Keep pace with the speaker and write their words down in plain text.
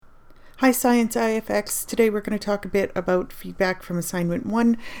Hi Science IFX. Today we're going to talk a bit about feedback from assignment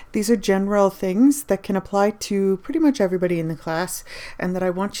 1. These are general things that can apply to pretty much everybody in the class and that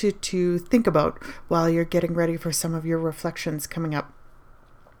I want you to think about while you're getting ready for some of your reflections coming up.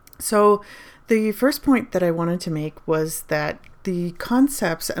 So the first point that I wanted to make was that the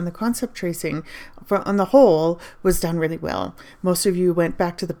concepts and the concept tracing on the whole was done really well. Most of you went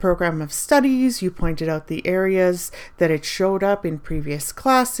back to the program of studies, you pointed out the areas that it showed up in previous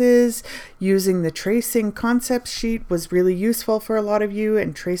classes. Using the tracing concept sheet was really useful for a lot of you,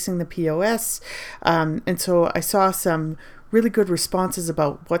 and tracing the POS. And so I saw some really good responses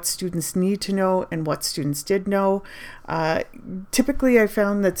about what students need to know and what students did know. Typically, I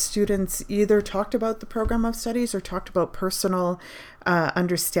found that students either talked about the program of studies or talked about personal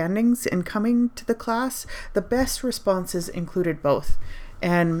understandings in coming to the class. The best responses included both,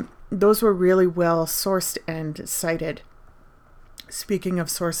 and those were really well sourced and cited. Speaking of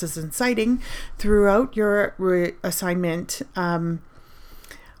sources and citing, throughout your assignment,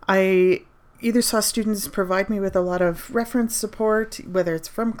 I either saw students provide me with a lot of reference support, whether it's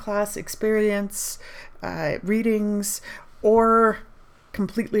from class experience, readings, or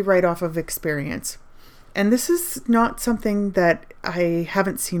completely right off of experience. And this is not something that I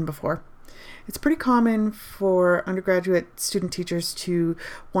haven't seen before. It's pretty common for undergraduate student teachers to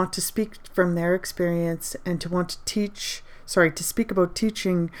want to speak from their experience and to want to speak about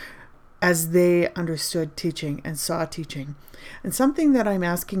teaching as they understood teaching and saw teaching. And something that I'm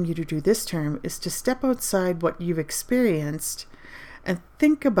asking you to do this term is to step outside what you've experienced and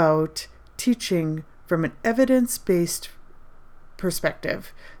think about teaching from an evidence-based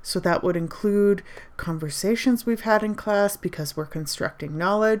perspective. So that would include conversations we've had in class because we're constructing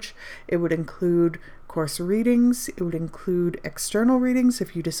knowledge. It would include course readings. It would include external readings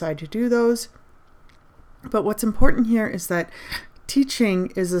if you decide to do those. But what's important here is that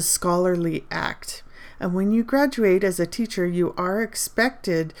teaching is a scholarly act. And when you graduate as a teacher, you are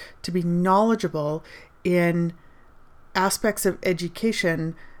expected to be knowledgeable in aspects of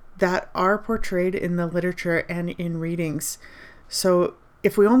education that are portrayed in the literature and in readings. So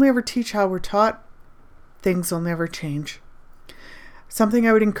if we only ever teach how we're taught, things will never change. Something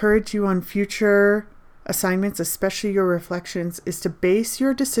I would encourage you on future assignments, especially your reflections, is to base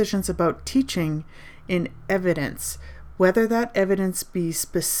your decisions about teaching in evidence. Whether that evidence be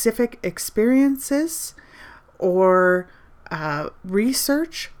specific experiences or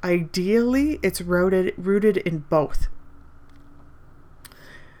research, ideally it's rooted in both.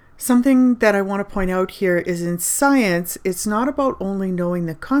 Something that I want to point out here is in science, it's not about only knowing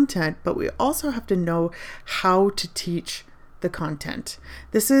the content, but we also have to know how to teach the content.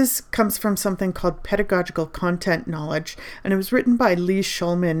 This comes from something called pedagogical content knowledge, and it was written by Lee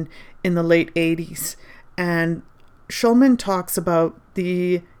Shulman in the late 80s. And Shulman talks about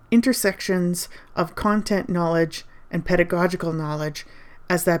the intersections of content knowledge and pedagogical knowledge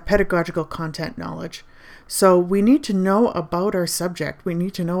as that pedagogical content knowledge. So we need to know about our subject. We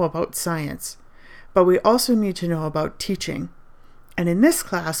need to know about science, but we also need to know about teaching. And in this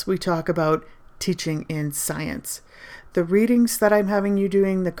class, we talk about teaching in science. The readings that I'm having you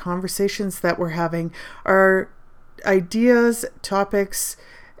doing, the conversations that we're having are ideas, topics,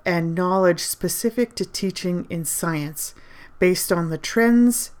 and knowledge specific to teaching in science based on the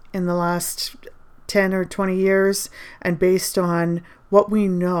trends in the last 10 or 20 years and based on what we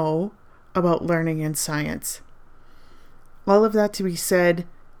know about learning in science. All of that to be said,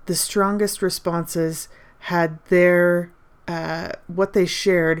 the strongest responses had their what they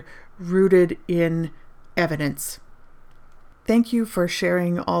shared rooted in evidence. Thank you for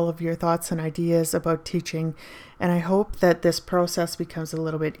sharing all of your thoughts and ideas about teaching, and I hope that this process becomes a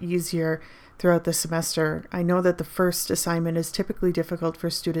little bit easier throughout the semester. I know that the first assignment is typically difficult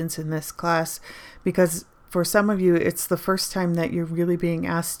for students in this class because for some of you, it's the first time that you're really being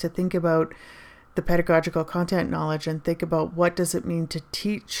asked to think about the pedagogical content knowledge and think about what does it mean to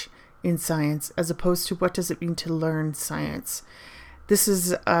teach in science as opposed to what does it mean to learn science. This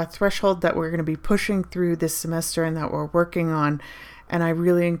is a threshold that we're going to be pushing through this semester and that we're working on, and I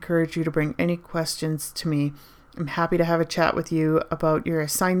really encourage you to bring any questions to me. I'm happy to have a chat with you about your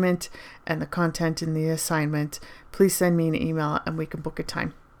assignment and the content in the assignment. Please send me an email and we can book a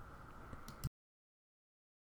time.